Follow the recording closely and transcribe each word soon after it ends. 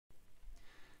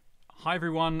Hi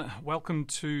everyone, welcome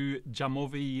to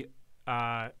jamovi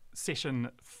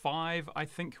session 5, I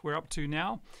think we're up to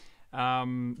now.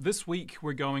 This week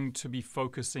we're going to be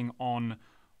focusing on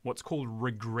what's called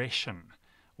regression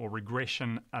or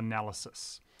regression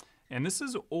analysis. And this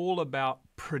is all about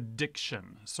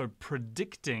prediction, so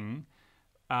predicting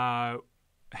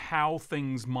how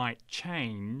things might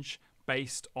change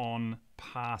based on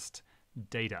past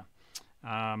data.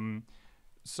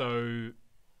 So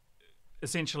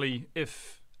essentially,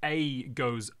 if A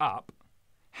goes up,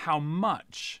 how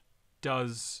much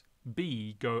does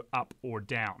B go up or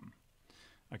down?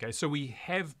 Okay, so we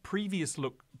have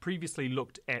previously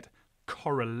looked at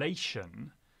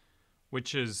correlation,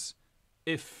 which is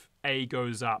if A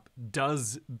goes up,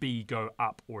 does B go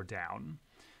up or down?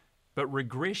 But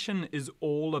regression is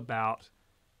all about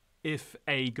if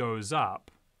A goes up,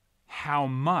 how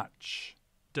much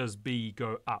does B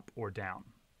go up or down?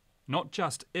 Not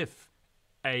just if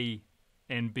A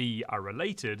and B are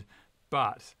related,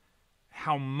 but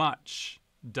how much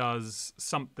does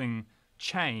something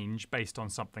change based on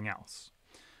something else?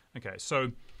 Okay,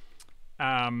 so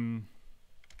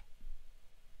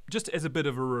just as a bit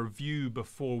of a review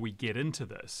before we get into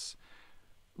this,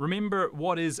 remember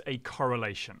what is a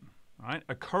correlation, right?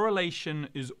 A correlation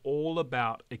is all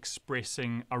about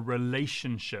expressing a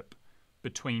relationship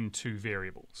between two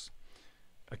variables,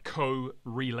 a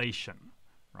correlation.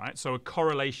 Right? So a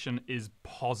correlation is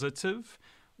positive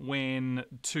when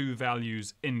two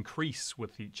values increase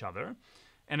with each other,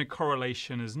 and a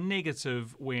correlation is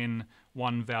negative when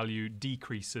one value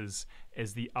decreases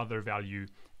as the other value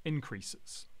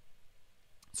increases.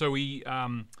 So we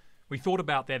thought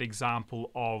about that example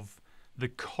of the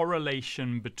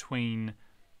correlation between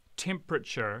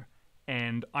temperature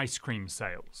and ice cream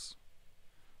sales,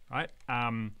 right?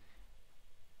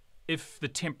 If the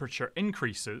temperature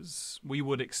increases, we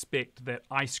would expect that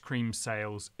ice cream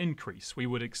sales increase. We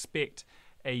would expect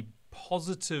a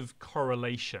positive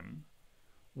correlation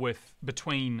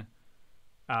between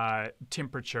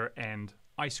temperature and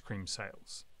ice cream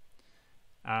sales.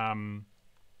 So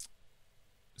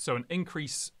an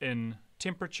increase in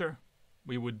temperature,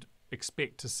 we would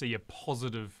expect to see a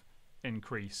positive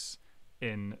increase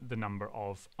in the number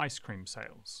of ice cream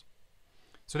sales.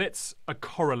 So that's a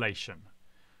correlation.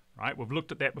 Right? We've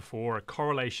looked at that before. A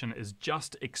correlation is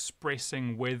just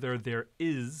expressing whether there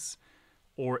is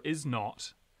or is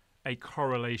not a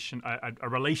correlation, a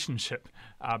relationship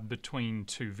between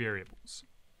two variables.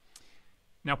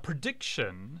 Now,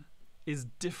 prediction is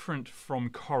different from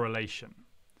correlation.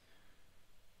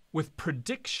 With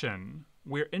prediction,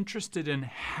 we're interested in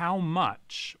how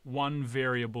much one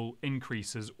variable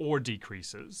increases or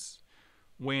decreases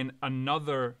when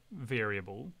another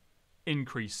variable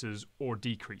increases or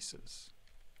decreases.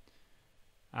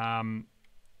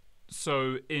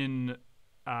 So in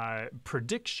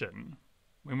prediction,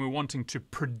 when we're wanting to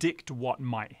predict what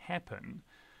might happen,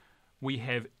 we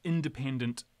have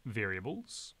independent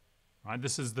variables. Right?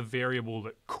 This is the variable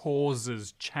that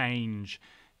causes change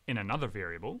in another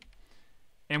variable.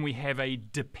 And we have a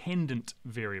dependent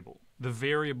variable, the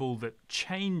variable that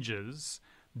changes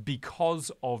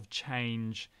because of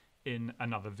change in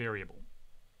another variable.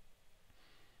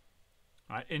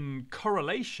 In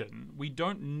correlation, we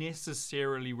don't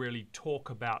necessarily really talk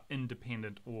about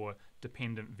independent or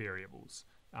dependent variables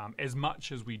as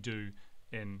much as we do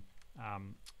in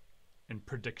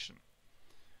prediction.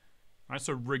 Right,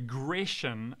 so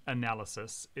regression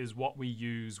analysis is what we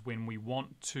use when we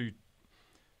want to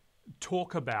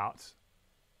talk about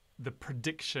the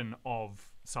prediction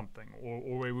of something,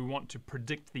 or where we want to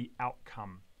predict the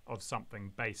outcome of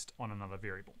something based on another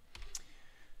variable.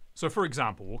 So for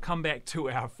example, we'll come back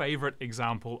to our favorite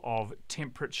example of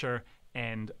temperature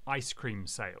and ice cream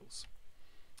sales.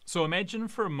 So imagine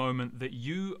for a moment that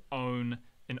you own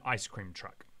an ice cream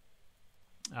truck.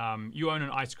 You own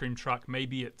an ice cream truck,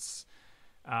 maybe it's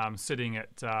sitting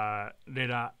at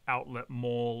Rera Outlet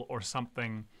Mall or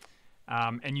something,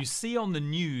 and you see on the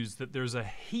news that there's a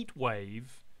heat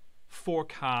wave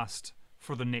forecast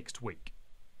for the next week.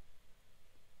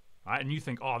 Right? And you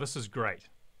think, oh, this is great.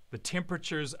 The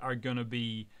temperatures are going to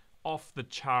be off the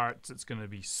charts. It's going to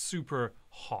be super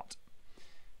hot.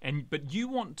 But you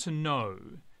want to know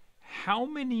how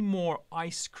many more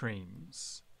ice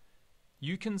creams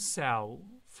you can sell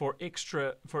for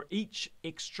each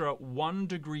extra 1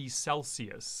 degree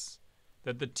Celsius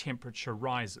that the temperature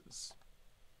rises.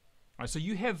 All right, so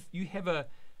you have a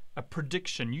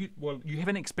prediction. You have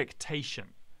an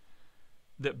expectation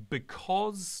that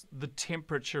because the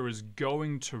temperature is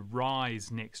going to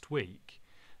rise next week,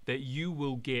 that you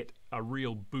will get a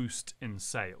real boost in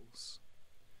sales.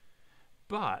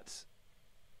 But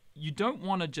you don't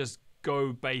want to just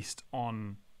go based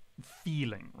on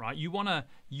feeling, right? You want to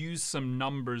use some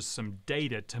numbers, some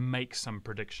data to make some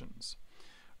predictions,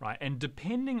 right? And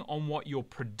depending on what your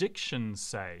prediction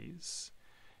says,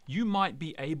 you might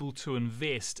be able to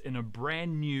invest in a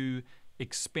brand new,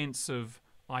 expensive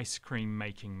ice cream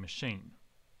making machine.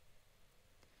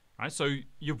 Right? So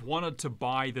you've wanted to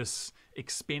buy this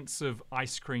expensive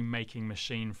ice cream making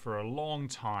machine for a long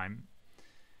time,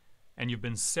 and you've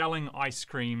been selling ice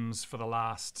creams for the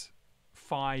last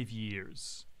 5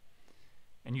 years.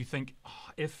 And you think, oh,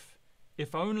 if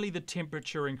only the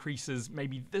temperature increases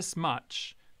maybe this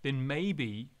much, then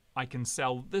maybe I can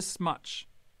sell this much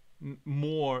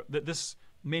more, this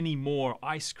many more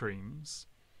ice creams,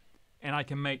 and I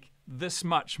can make this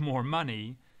much more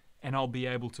money, and I'll be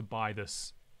able to buy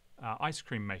this ice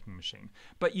cream making machine.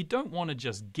 But you don't want to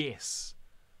just guess,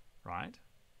 right?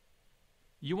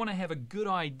 You want to have a good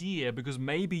idea, because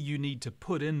maybe you need to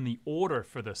put in the order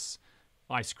for this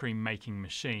ice cream making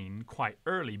machine quite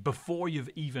early, before you've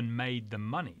even made the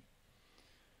money,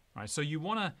 right? So you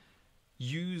want to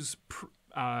use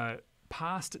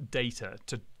past data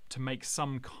to make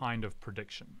some kind of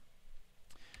prediction.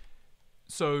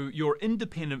 So your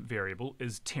independent variable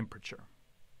is temperature,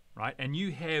 right? And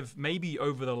you have, maybe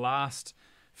over the last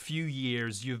few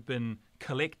years, you've been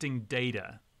collecting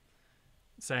data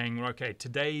saying, okay,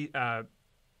 today,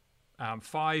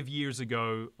 5 years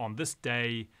ago on this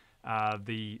day,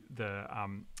 the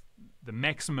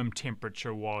maximum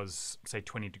temperature was, say,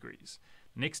 20 degrees.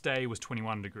 The next day was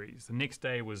 21 degrees. The next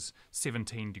day was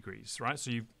 17 degrees, right?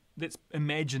 So let's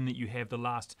imagine that you have the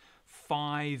last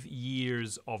 5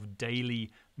 years of daily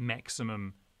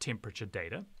maximum temperature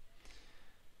data.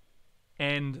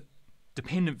 And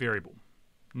dependent variable,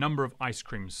 number of ice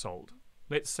creams sold.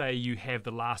 Let's say you have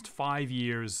the last 5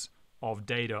 years of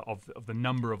data of the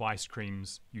number of ice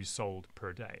creams you sold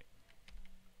per day.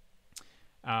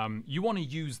 You want to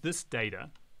use this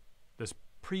data, this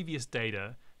previous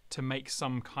data, to make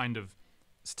some kind of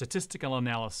statistical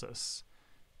analysis,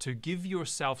 to give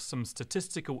yourself some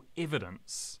statistical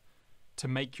evidence to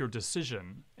make your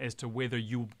decision as to whether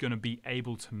you're going to be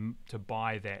able to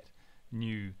buy that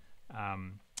new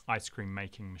ice cream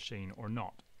making machine or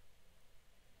not.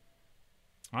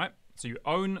 All right, so you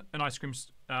own an ice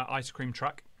cream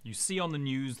truck. You see on the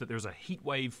news that there's a heat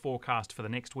wave forecast for the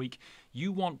next week.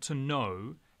 You want to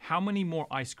know how many more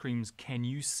ice creams can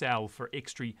you sell for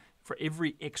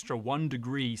every extra 1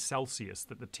 degree Celsius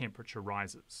that the temperature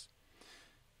rises.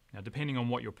 Now, depending on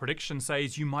what your prediction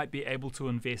says, you might be able to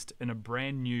invest in a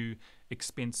brand new,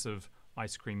 expensive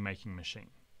ice cream making machine.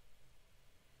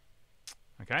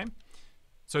 Okay,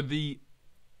 so the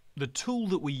tool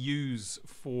that we use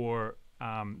for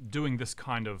doing this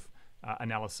kind of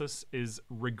analysis is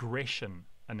regression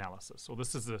analysis, or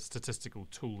this is a statistical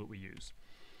tool that we use.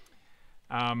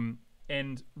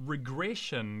 And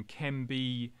regression can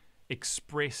be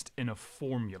expressed in a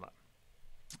formula.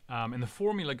 And the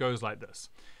formula goes like this.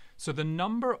 So the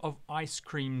number of ice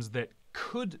creams that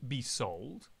could be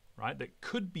sold, right, that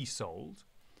could be sold,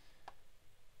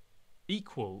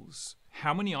 equals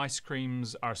how many ice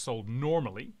creams are sold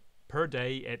normally per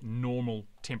day at normal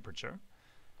temperature,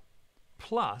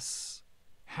 plus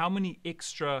how many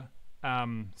extra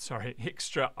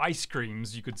ice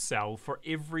creams you could sell for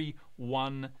every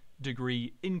 1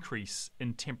 degree increase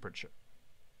in temperature.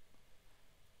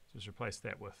 So just replace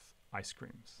that with ice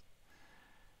creams.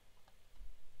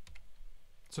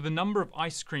 So the number of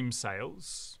ice cream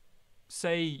sales,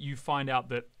 say you find out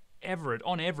that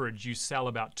on average you sell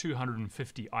about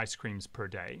 250 ice creams per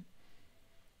day.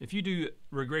 If you do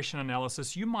regression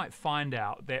analysis, you might find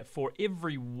out that for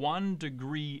every 1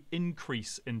 degree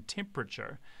increase in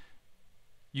temperature,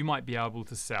 you might be able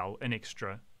to sell an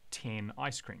extra 10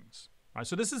 ice creams. Right?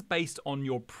 So this is based on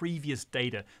your previous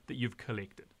data that you've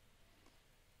collected.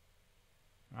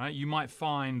 Right? You might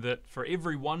find that for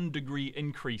every 1 degree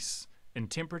increase in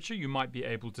temperature, you might be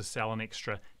able to sell an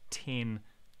extra 10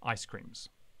 ice creams.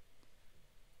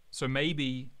 So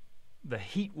maybe the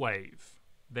heat wave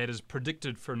that is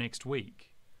predicted for next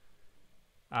week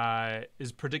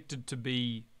is predicted to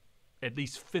be at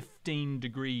least 15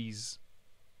 degrees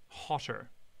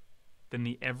hotter than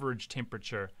the average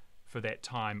temperature for that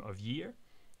time of year,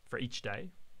 for each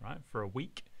day, right, for a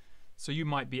week. So you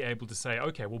might be able to say,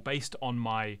 okay, well, based on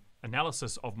my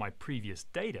analysis of my previous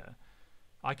data,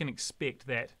 I can expect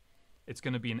that it's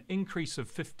going to be an increase of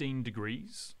 15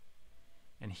 degrees.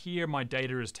 And here my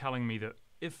data is telling me that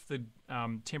if the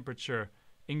temperature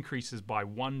increases by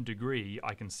 1 degree,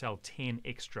 I can sell 10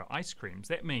 extra ice creams.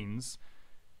 That means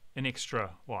an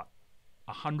extra,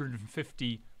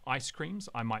 150 ice creams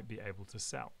I might be able to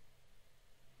sell.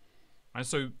 Right?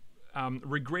 So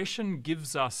regression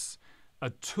gives us a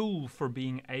tool for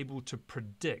being able to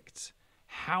predict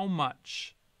how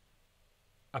much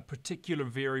a particular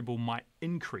variable might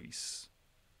increase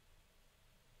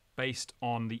based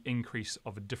on the increase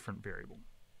of a different variable.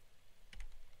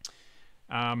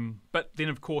 But then,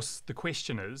 of course, the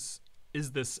question is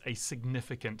this a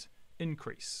significant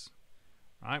increase?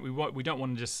 Right? We don't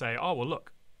want to just say, oh, well,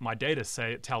 look, my data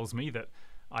tells me that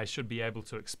I should be able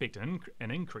to expect an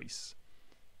increase.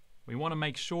 We want to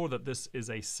make sure that this is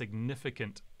a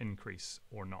significant increase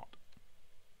or not.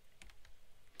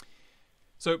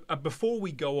 So before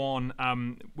we go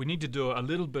on, we need to do a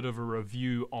little bit of a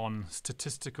review on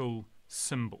statistical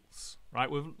symbols. Right?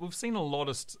 We've seen a lot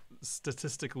of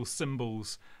statistical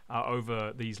symbols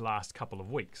over these last couple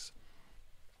of weeks.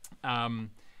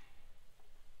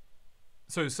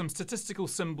 So some statistical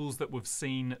symbols that we've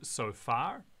seen so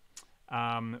far.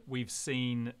 We've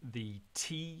seen the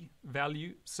t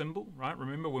value symbol, right?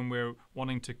 Remember when we're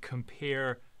wanting to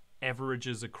compare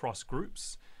averages across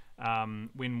groups?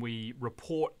 When we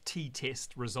report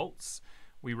t-test results,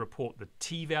 we report the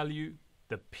t value,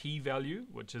 the p value,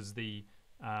 which is the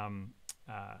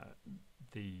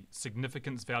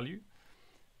significance value.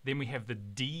 Then we have the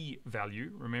d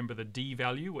value. Remember the d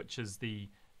value, which is the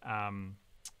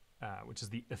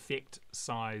effect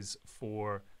size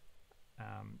for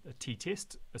a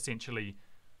t-test, essentially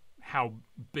how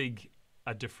big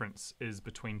a difference is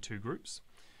between two groups.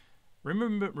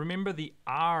 Remember the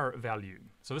r value.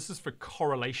 So this is for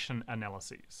correlation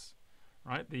analyses,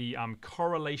 right? The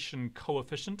correlation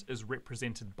coefficient is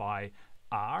represented by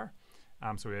r.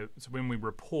 So when we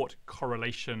report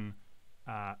correlation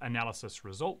analysis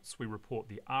results, we report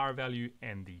the r value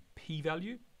and the p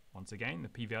value. Once again, the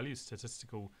p value is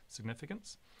statistical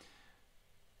significance.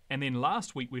 And then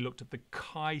last week we looked at the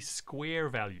chi-square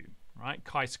value, right?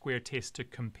 Chi-square test to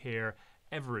compare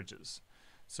averages.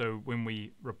 So when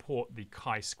we report the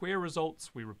chi-square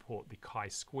results, we report the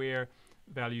chi-square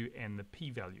value and the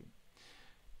p value.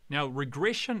 Now,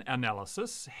 regression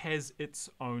analysis has its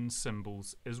own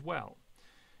symbols as well.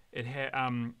 It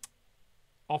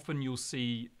often you'll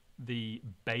see the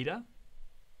beta,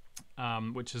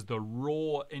 which is the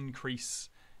raw increase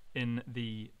in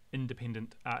the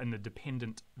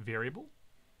dependent variable.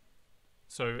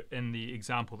 So in the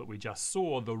example that we just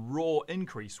saw, the raw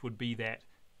increase would be that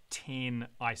 10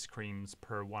 ice creams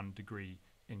per 1 degree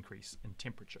increase in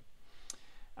temperature.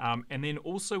 And then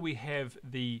also we have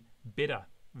the beta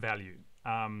value.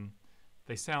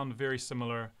 They sound very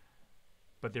similar,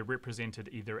 but they're represented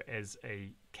either as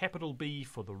a capital B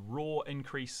for the raw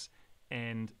increase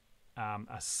and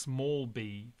a small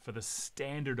b for the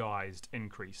standardized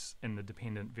increase in the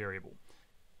dependent variable.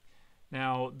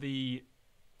 Now the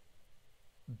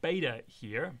beta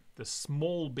here, the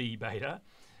small b beta,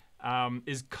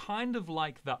 is kind of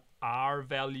like the r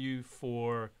value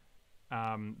for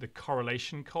the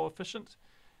correlation coefficient.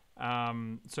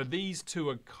 So these two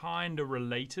are kind of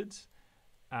related,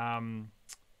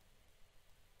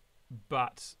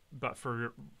 but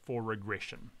for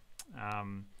regression.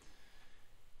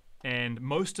 And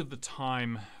most of the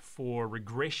time for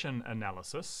regression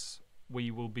analysis, we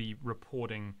will be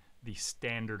reporting the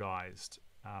standardized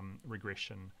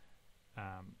regression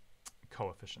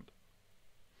coefficient.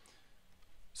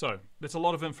 So that's a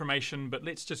lot of information, but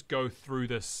let's just go through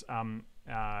this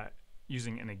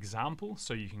using an example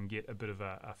so you can get a bit of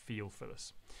a feel for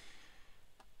this.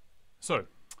 So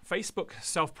Facebook,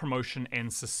 self-promotion,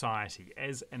 and society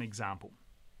as an example.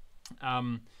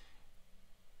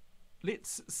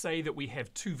 Let's say that we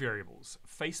have two variables,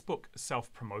 Facebook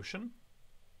self-promotion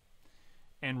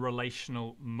and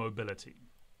relational mobility.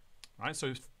 Right?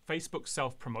 So Facebook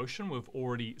self-promotion, we've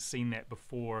already seen that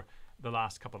before the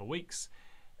last couple of weeks,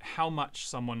 how much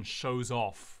someone shows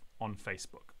off on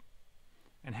Facebook.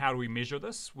 And how do we measure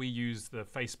this? We use the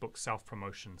Facebook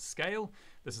self-promotion scale.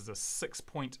 This is a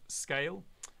 6-point scale,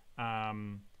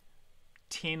 10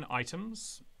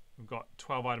 items. We've got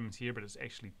 12 items here, but it's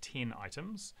actually 10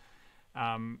 items.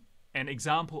 And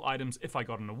example items, if I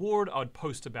got an award, I'd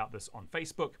post about this on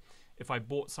Facebook. If I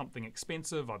bought something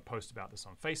expensive, I'd post about this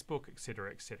on Facebook, etc.,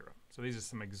 etc. So these are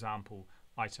some example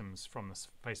items from this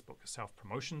Facebook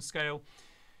self-promotion scale.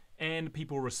 And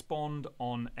people respond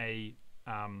on a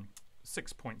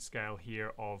 6-point scale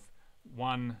here of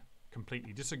 1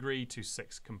 completely disagree to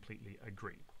 6 completely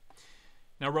agree.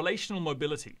 Now, relational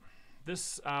mobility.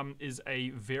 This is a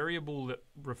variable that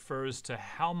refers to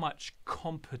how much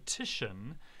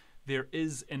competition there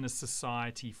is in a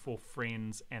society for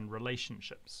friends and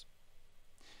relationships.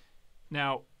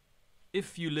 Now,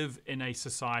 if you live in a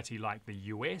society like the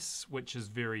US, which is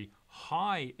very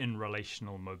high in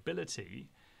relational mobility,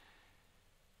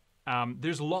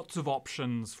 there's lots of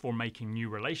options for making new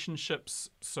relationships.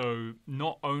 So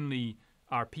not only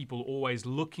are people always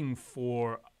looking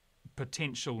for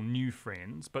potential new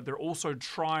friends, but they're also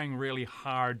trying really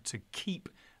hard to keep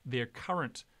their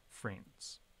current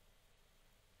friends.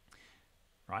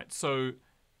 Right? So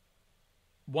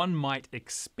one might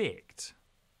expect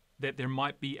that there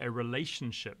might be a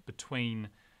relationship between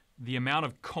the amount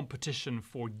of competition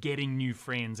for getting new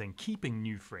friends and keeping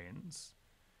new friends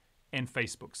and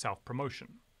Facebook self-promotion.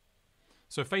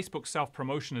 So Facebook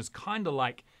self-promotion is kind of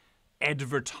like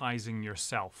advertising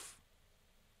yourself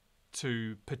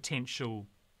to potential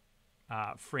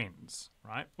friends,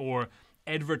 right? Or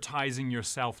advertising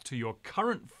yourself to your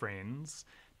current friends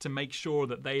to make sure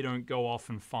that they don't go off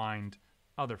and find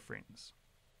other friends.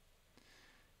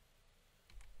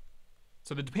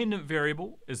 So the dependent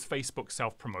variable is Facebook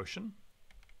self-promotion,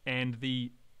 and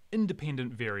the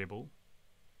independent variable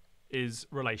is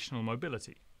relational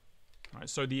mobility. Right?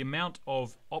 So the amount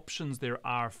of options there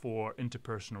are for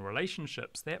interpersonal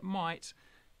relationships, that might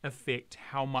affect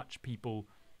how much people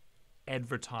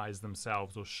advertise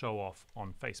themselves or show off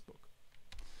on Facebook.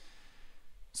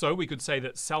 So we could say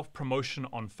that self-promotion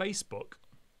on Facebook,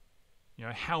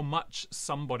 how much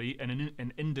somebody,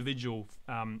 an individual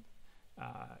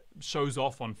shows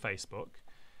off on Facebook,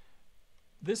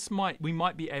 we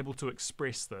might be able to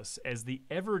express this as the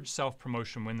average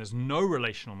self-promotion when there's no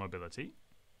relational mobility,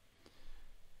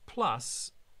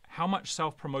 plus how much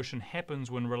self-promotion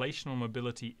happens when relational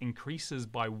mobility increases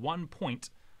by 1 point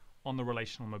on the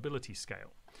relational mobility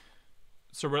scale.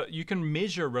 So you can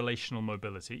measure relational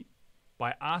mobility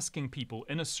by asking people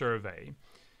in a survey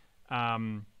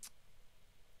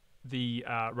the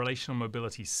relational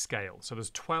mobility scale. So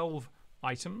there's 12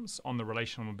 items on the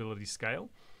relational mobility scale.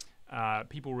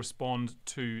 People respond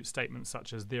to statements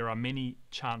such as, there are many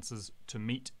chances to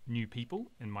meet new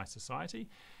people in my society.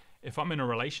 If I'm in a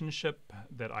relationship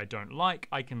that I don't like,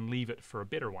 I can leave it for a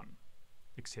better one,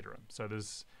 etc. So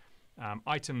there's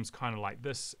items kind of like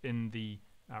this in the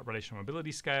relational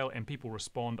mobility scale, and people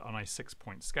respond on a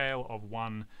 6-point scale of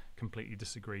 1 completely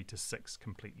disagree to 6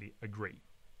 completely agree.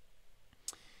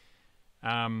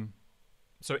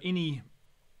 So any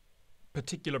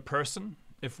particular person,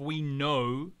 if we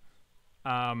know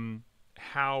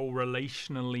how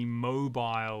relationally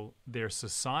mobile their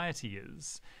society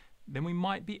is, then we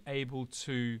might be able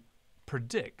to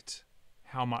predict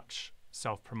how much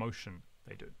self-promotion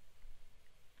they do.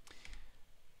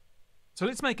 So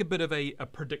let's make a bit of a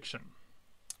prediction,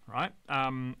 right?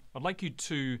 I'd like you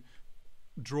to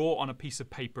draw on a piece of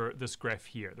paper this graph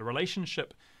here, the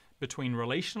relationship between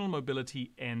relational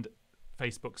mobility and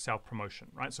Facebook self-promotion,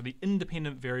 right? So the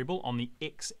independent variable on the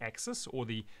x-axis, or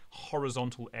the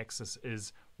horizontal axis,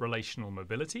 is relational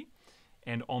mobility,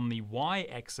 and on the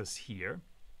y-axis here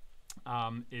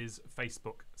is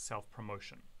Facebook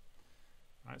self-promotion,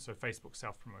 right? So Facebook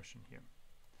self-promotion here.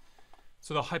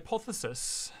 So the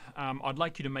hypothesis, I'd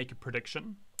like you to make a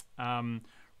prediction.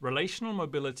 Relational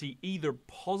mobility either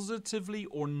positively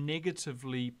or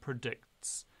negatively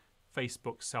predicts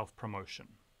Facebook self-promotion.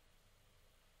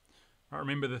 Right,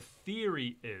 remember, the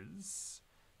theory is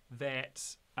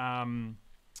that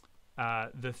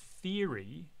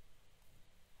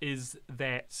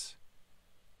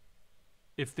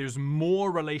if there's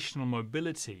more relational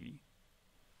mobility,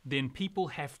 then people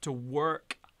have to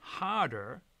work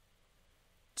harder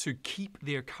to keep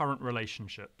their current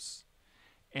relationships,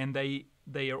 and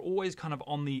they are always kind of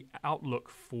on the outlook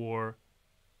for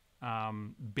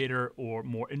better or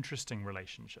more interesting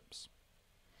relationships.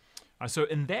 So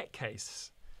in that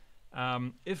case,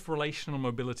 if relational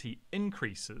mobility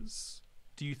increases,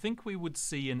 do you think we would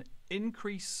see an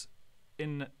increase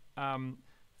in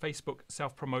Facebook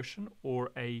self-promotion or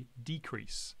a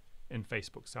decrease in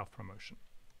Facebook self-promotion?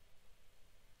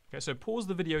 Okay, so pause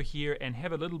the video here and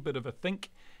have a little bit of a think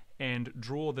and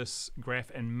draw this graph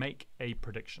and make a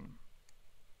prediction.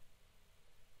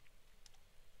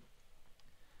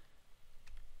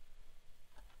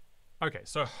 Okay,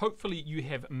 so hopefully you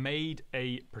have made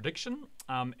a prediction,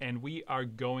 and we are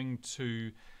going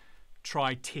to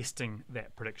try testing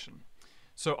that prediction.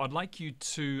 So I'd like you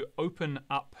to open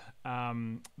up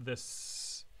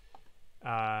this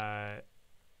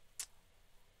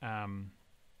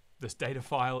this data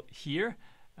file here.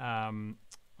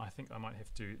 I think I might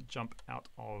have to jump out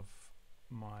of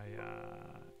my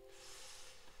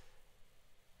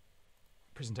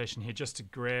presentation here just to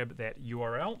grab that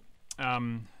URL.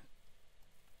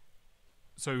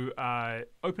 So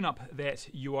open up that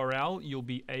URL. You'll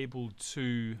be able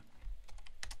to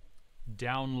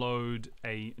download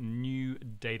a new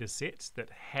data set that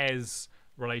has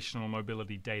relational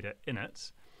mobility data in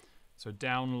it. So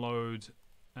download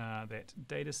that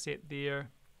data set there,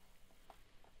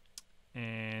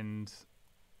 and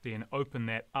then open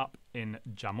that up in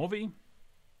Jamovi.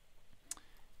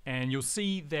 And you'll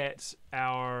see that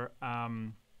our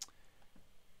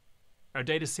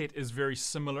data set is very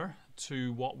similar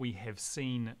to what we have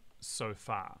seen so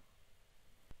far.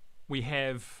 We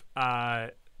have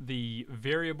the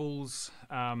variables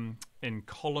in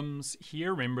columns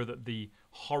here. Remember that the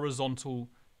horizontal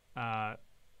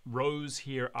rows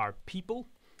here are people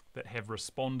that have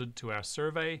responded to our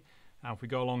survey. If we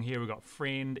go along here, we've got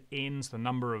friend ends, the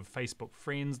number of Facebook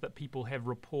friends that people have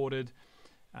reported.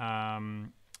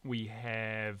 We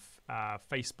have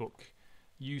Facebook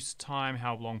use time,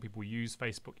 how long people use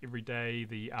Facebook every day,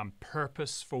 the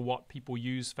purpose for what people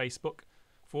use Facebook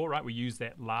for, right? We used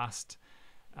that last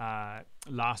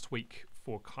week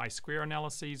for chi-square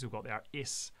analyses. We've got our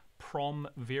S-prom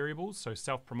variables, so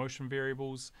self-promotion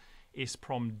variables,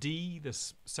 S-prom-D,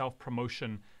 this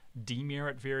self-promotion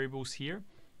demerit variables here.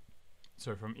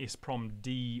 So from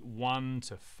S-prom-D1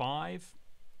 to 5,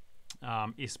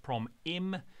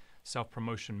 S-prom-M,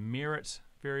 self-promotion merit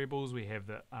variables. We have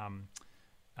the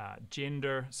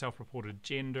gender, self-reported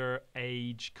gender,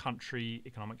 age, country,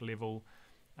 economic level,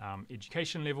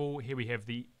 education level. Here we have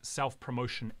the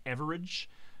self-promotion average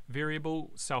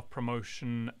variable,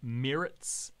 self-promotion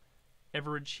merits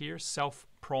average here,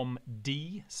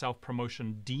 self-prom-D,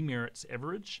 self-promotion demerits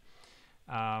average.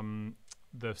 The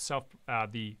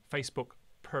Facebook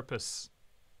purpose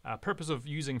of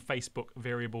using Facebook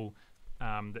variable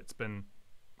that's been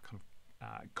kind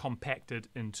of compacted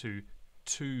into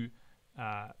two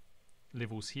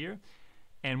levels here.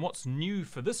 And what's new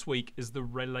for this week is the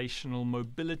relational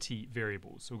mobility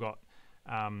variables. So we've got,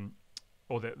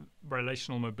 or the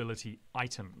relational mobility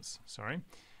items, sorry.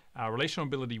 Relational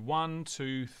mobility 1,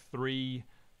 2, 3,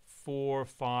 4,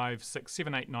 5, 6,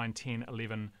 7, 8, 9, 10,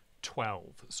 11,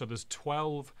 12. So there's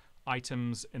 12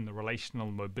 items in the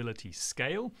relational mobility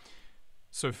scale.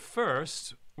 So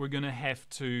first, we're going to have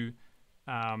to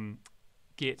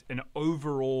get an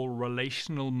overall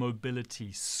relational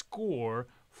mobility score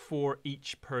for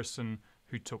each person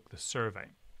who took the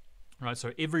survey. Right,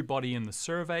 so everybody in the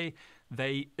survey,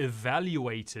 they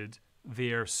evaluated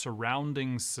their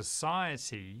surrounding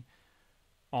society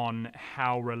on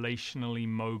how relationally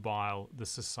mobile the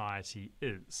society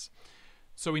is.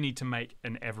 So we need to make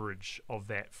an average of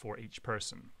that for each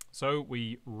person. So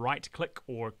we right-click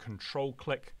or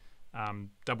control-click,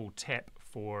 double tap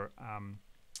for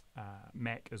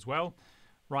Mac as well.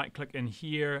 Right-click in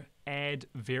here, add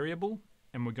variable,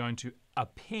 and we're going to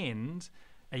append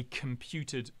a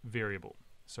computed variable.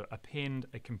 So append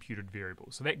a computed variable.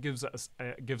 So that gives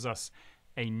us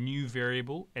a new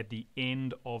variable at the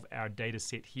end of our data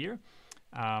set here.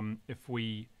 If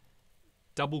we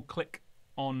double-click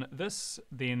on this,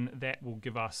 then that will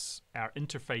give us our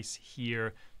interface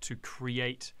here to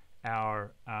create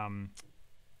our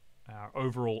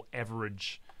overall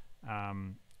average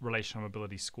relational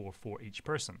mobility score for each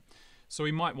person. So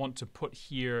we might want to put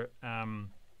here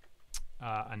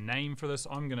a name for this.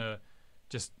 I'm going to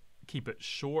just keep it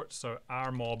short. So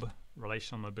rmob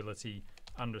relational mobility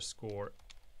underscore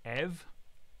av,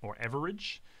 or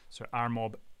average. So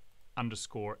rmob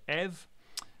underscore av.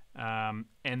 And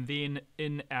then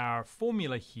in our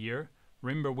formula here,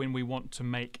 remember when we want to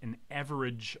make an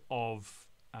average of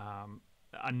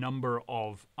a number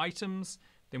of items,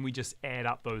 then we just add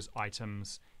up those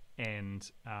items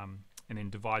and then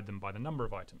divide them by the number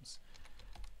of items.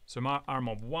 So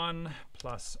rmob1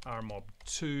 plus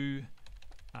rmob2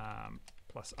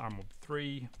 plus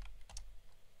rmob3,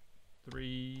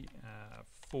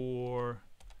 4,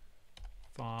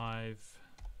 5,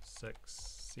 6,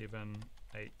 7,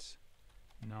 8,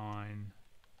 9,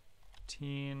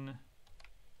 10,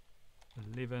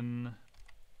 11,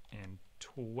 and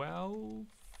 12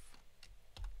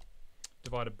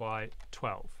 divided by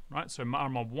 12, right? So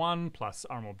rmob1 plus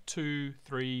rmob2,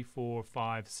 3, 4,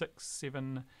 5, 6,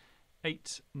 7,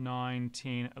 8, 9,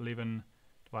 10, 11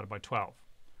 divided by 12.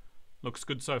 Looks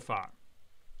good so far.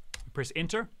 Press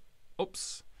enter.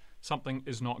 Oops, something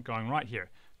is not going right here.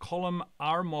 Column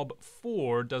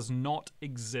rmob4 does not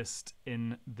exist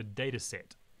in the data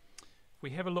set. If we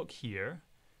have a look here,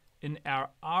 in our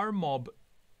rmob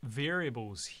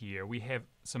variables here, we have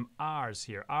some r's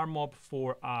here.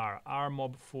 rmob4r,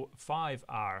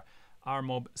 rmob5r,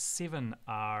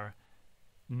 rmob7r,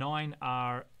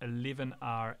 9r,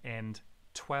 11r, and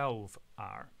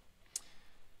 12r.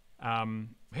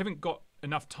 We haven't got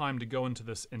enough time to go into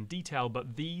this in detail,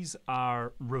 but these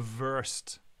are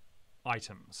reversed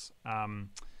items. In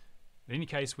any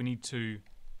case, we need to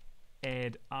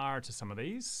add R to some of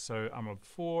these. So armob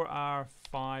 4R,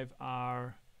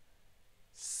 5R,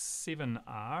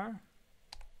 7R,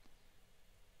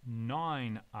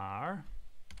 9R,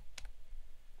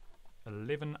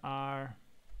 11R,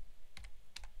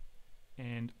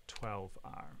 and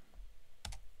 12R.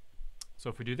 So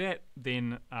if we do that,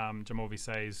 then Jamovi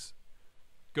says,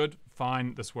 good,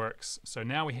 fine, this works. So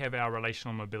now we have our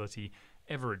relational mobility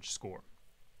average score.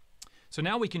 So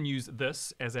now we can use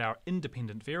this as our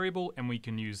independent variable, and we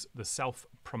can use the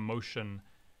self-promotion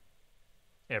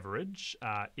average,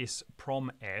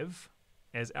 S-prom-av,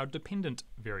 as our dependent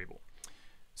variable.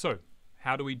 So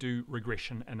how do we do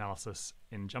regression analysis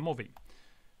in Jamovi?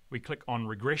 We click on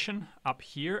regression up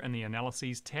here in the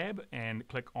analyses tab and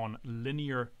click on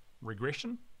linear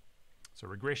regression. So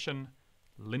regression,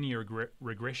 linear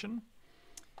regression,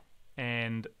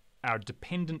 and our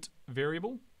dependent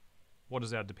variable. What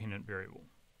is our dependent variable?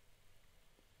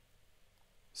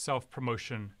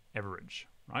 Self-promotion average,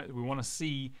 right? We want to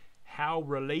see how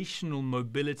relational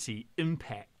mobility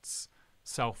impacts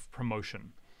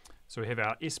self-promotion. So we have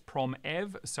our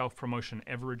S-prom-av, self-promotion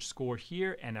average score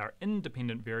here, and our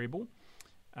independent variable,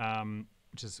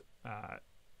 which is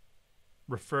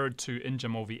referred to in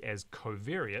Jamovi as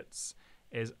covariates,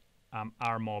 as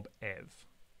armob-av.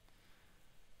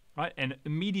 Right, and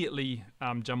immediately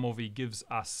Jamovi gives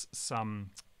us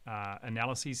some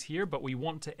analyses here, but we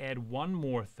want to add one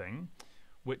more thing,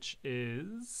 which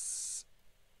is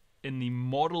in the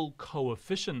model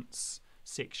coefficients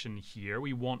section here,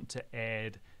 we want to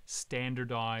add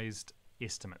standardized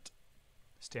estimate.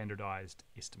 Standardized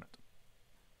estimate.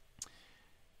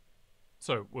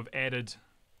 So we've added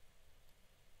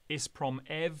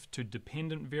S-prom-av to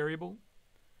dependent variable,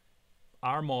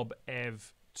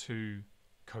 armob-av to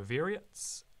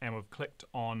covariates, and we've clicked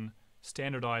on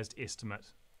standardized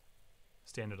estimate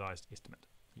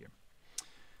here.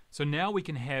 So now we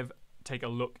can take a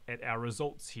look at our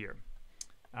results here.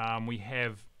 We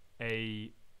have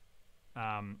an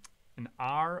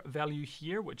R value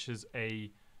here, which is an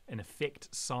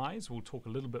effect size. We'll talk a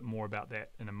little bit more about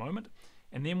that in a moment.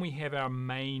 And then we have our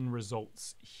main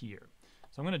results here.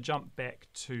 So I'm going to jump back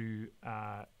to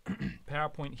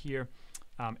PowerPoint here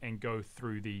and go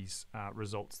through these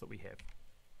results that we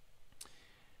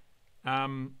have.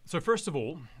 So first of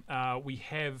all, we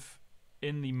have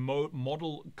in the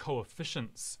model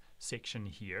coefficients section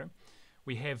here,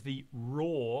 we have the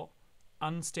raw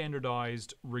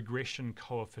unstandardized regression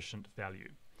coefficient value.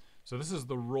 So this is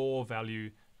the raw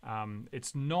value.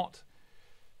 It's not,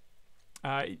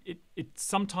 it's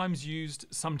sometimes used,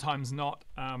 sometimes not,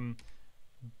 but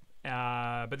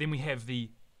then we have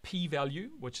the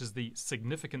p-value, which is the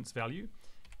significance value,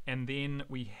 and then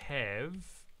we have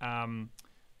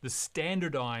the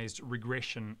standardized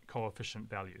regression coefficient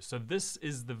value. So this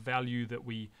is the value that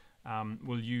we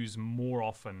will use more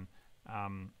often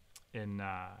in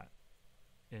our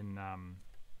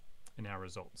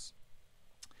results.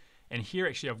 And here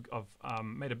actually I've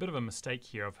made a bit of a mistake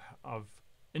here. I've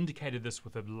indicated this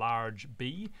with a large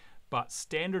B, but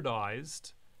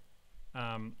standardized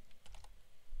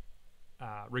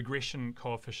regression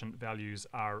coefficient values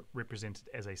are represented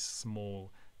as a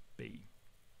small b.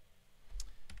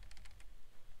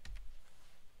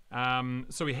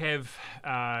 So we have,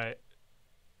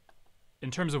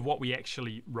 in terms of what we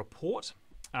actually report,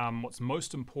 what's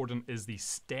most important is the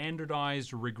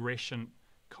standardized regression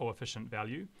coefficient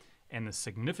value and the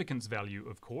significance value,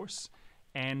 of course,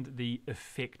 and the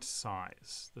effect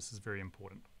size. This is very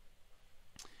important.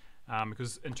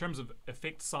 Because in terms of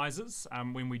effect sizes,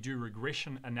 when we do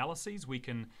regression analyses, we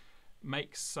can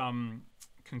make some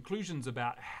conclusions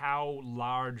about how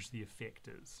large the effect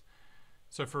is.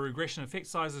 So for regression effect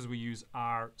sizes, we use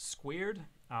R squared.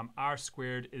 R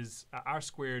squared, if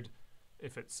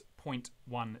it's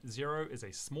 0.10, is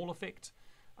a small effect.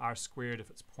 R squared, if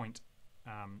it's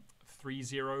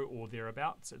 0.30 or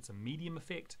thereabouts, it's a medium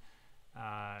effect.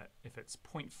 If it's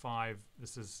 0.5,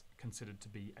 this is considered to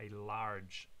be a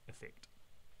large effect.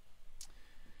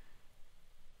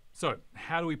 So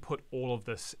how do we put all of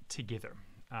this together?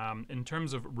 In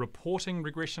terms of reporting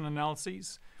regression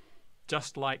analyses,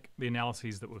 just like the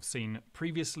analyses that we've seen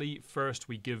previously, first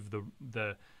we give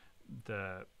the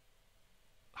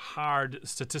hard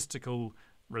statistical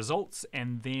results,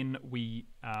 and then we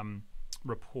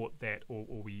report that,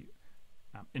 or we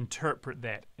interpret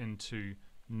that into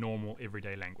normal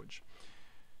everyday language.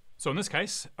 So in this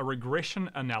case, a regression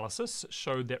analysis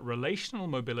showed that relational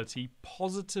mobility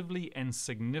positively and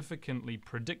significantly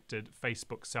predicted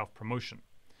Facebook self-promotion.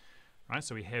 Right,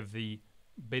 so we have the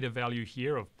beta value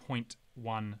here of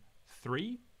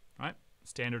 0.13, right?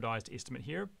 standardized estimate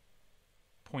here,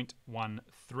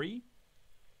 0.13,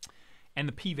 and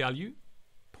the p-value,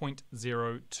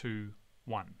 0.021.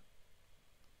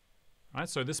 Right,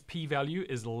 so this p-value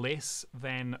is less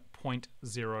than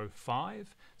 0.05,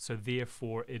 so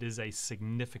therefore it is a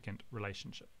significant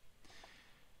relationship.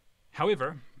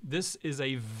 However, this is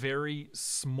a very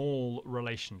small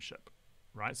relationship,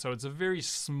 right? So it's a very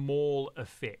small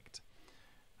effect.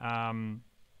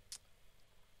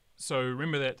 So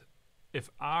remember that if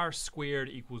r squared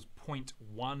equals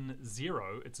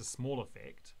 0.10, it's a small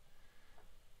effect.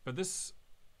 But this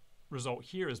result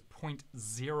here is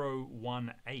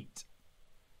 0.018,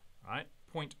 right?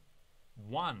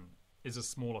 0.1 is a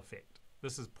small effect.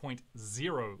 This is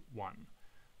 0.01.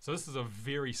 So this is a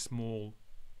very small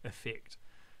effect.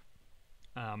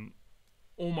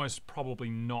 Almost probably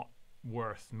not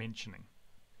worth mentioning.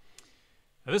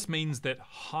 Now, this means that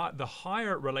the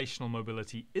higher relational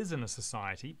mobility is in a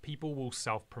society, people will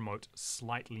self-promote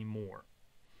slightly more.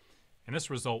 And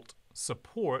this result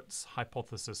supports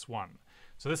hypothesis 1.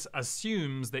 So this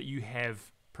assumes that you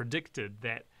have predicted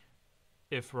that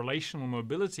if relational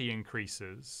mobility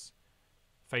increases,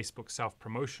 Facebook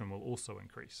self-promotion will also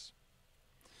increase.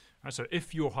 Right, so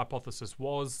if your hypothesis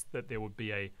was that there would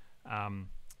be a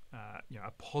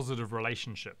positive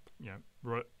relationship,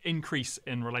 increase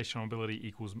in relational mobility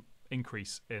equals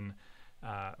increase in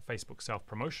Facebook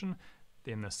self-promotion,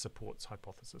 then this supports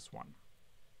hypothesis 1.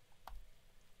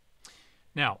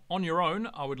 Now, on your own,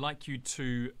 I would like you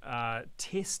to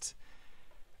test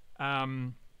a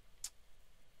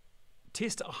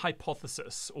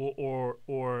hypothesis,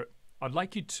 or I'd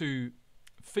like you to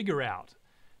figure out,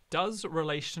 does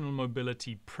relational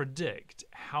mobility predict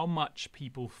how much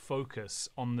people focus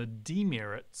on the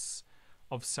demerits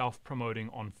of self-promoting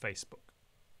on Facebook?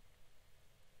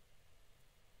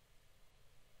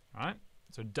 All right?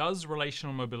 So does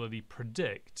relational mobility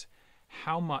predict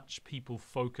how much people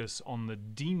focus on the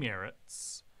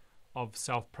demerits of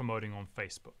self-promoting on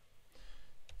Facebook?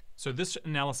 So this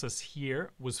analysis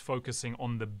here was focusing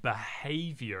on the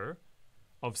behavior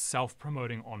of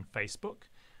self-promoting on Facebook,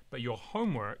 but your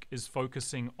homework is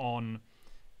focusing on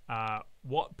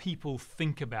what people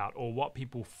think about or what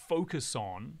people focus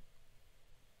on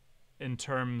in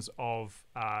terms of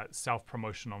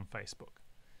self-promotion on Facebook.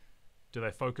 Do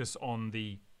they focus on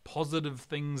the positive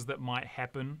things that might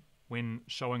happen when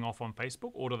showing off on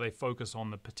Facebook, or do they focus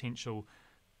on the potential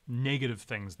negative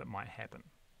things that might happen?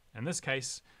 In this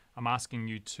case, I'm asking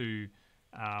you to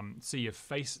see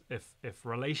if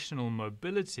relational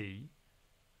mobility,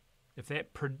 if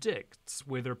that predicts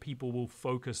whether people will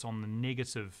focus on the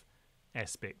negative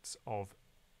aspects of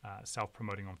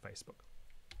self-promoting on Facebook.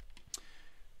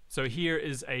 So here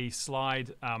is a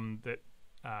slide that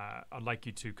I'd like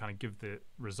you to kind of give the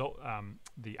result,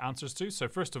 the answers to. So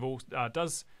first of all,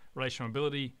 does relational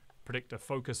mobility predict a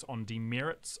focus on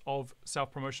demerits of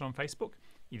self-promotion on Facebook?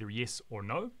 Either yes or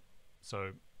no.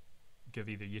 So give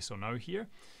either yes or no here.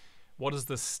 What is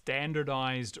the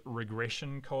standardized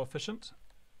regression coefficient?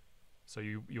 So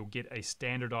you'll get a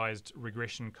standardized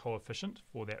regression coefficient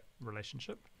for that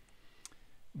relationship.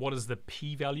 What is the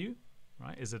p-value?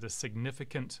 Right? Is it a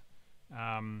significant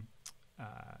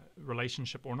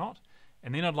relationship or not?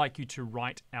 And then I'd like you to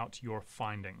write out your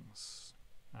findings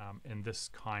in this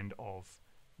kind of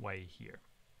way here.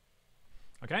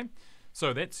 Okay,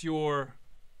 so that's your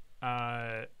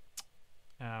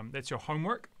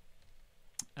homework.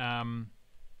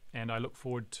 And I look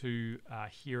forward to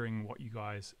hearing what you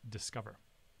guys discover.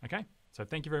 Okay, so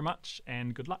thank you very much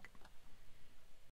and good luck.